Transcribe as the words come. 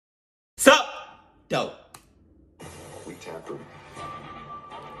Sup? Dope. We tampered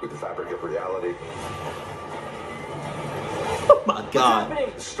with the fabric of reality. Oh my God.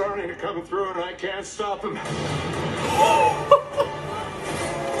 It's starting to come through and I can't stop him.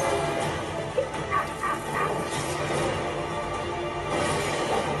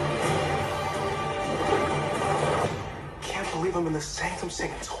 Can't believe I'm in the sanctum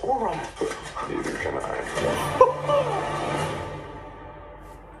sanctorum. Neither can I.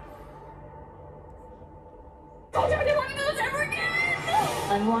 Don't ever do one of those ever again!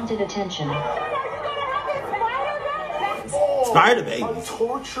 Unwanted attention. Spider baby. A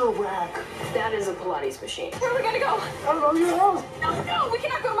torture rack. That is a Pilates machine. Where are we gonna go? I don't know, your house. No, we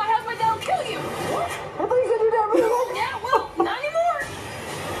cannot go to my house. My dad will kill you. What? I thought you said you never did. Yeah, well, not anymore.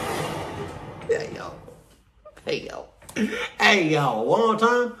 Hey, yo. Hey, yo. Hey, yo. One more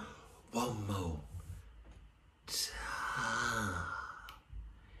time. One more time.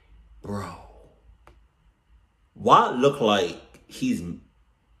 Bro. Why it look like he's...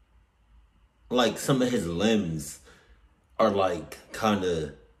 like some of his limbs are like kind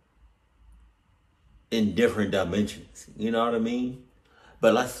of in different dimensions. You know what I mean?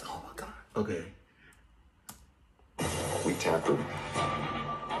 But let's... oh my God. Okay. We tampered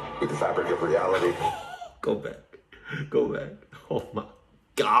with the fabric of reality. Go back. Go back. Oh my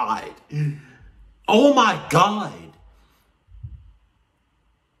God. Oh my God.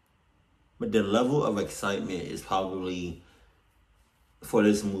 But the level of excitement is probably, for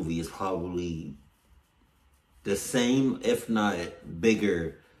this movie, is probably the same, if not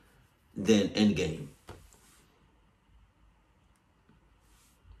bigger, than Endgame.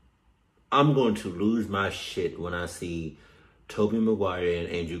 I'm going to lose my shit when I see Tobey Maguire and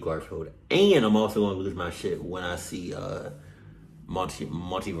Andrew Garfield. And I'm also going to lose my shit when I see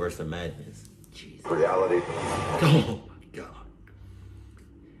Multiverse of Madness. Jesus. Reality. Oh my God.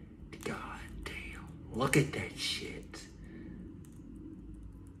 God damn. Look at that shit.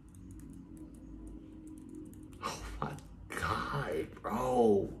 Oh my God,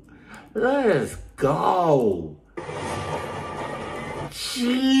 bro. Let's go.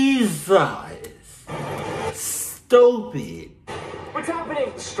 Jesus. Stupid. What's happening?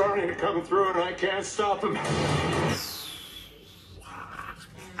 It's starting to come through and I can't stop him.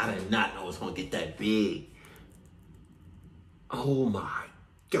 I did not know it was going to get that big. Oh my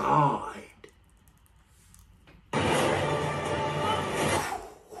God.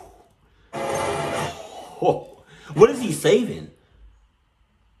 Oh, what is he saving?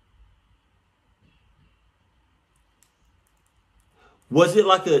 Was it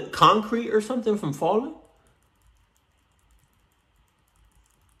like a concrete or something from falling?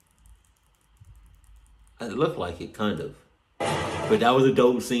 It looked like it, kind of. But that was a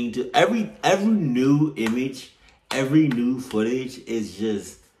dope scene too. Every new image, every new footage is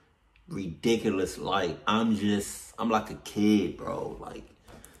just ridiculous. Like, I'm like a kid, bro. Like,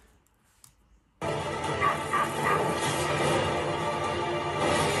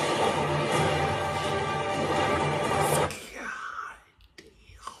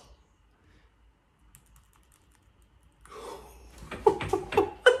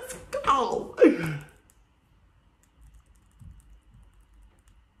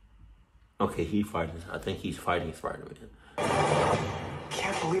 okay, he's fighting. I think he's fighting Spider-Man.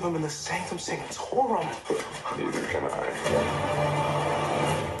 Can't believe I'm in the sanctum sanctorum. Neither can I.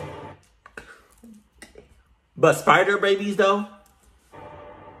 But Spider Babies, though?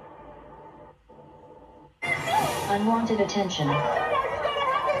 Unwanted attention.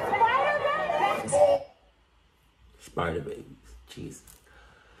 Spider Babies. Jesus.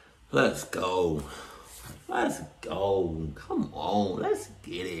 Let's go. Let's go. Come on. Let's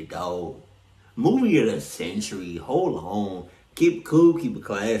get it, though. Movie of the century. Hold on. Keep it cool, keep it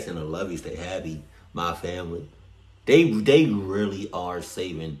class, and I love you. Stay happy, my family. They really are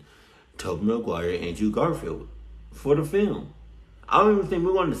saving Tobey Maguire and Andrew Garfield for the film. I don't even think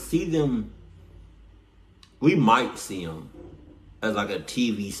we're going to see them. We might see them as like a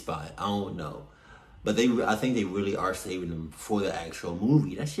TV spot. I don't know. But I think they really are saving them for the actual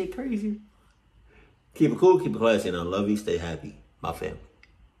movie. That shit crazy. Keep it cool, keep it classy, and I love you. Stay happy, my family.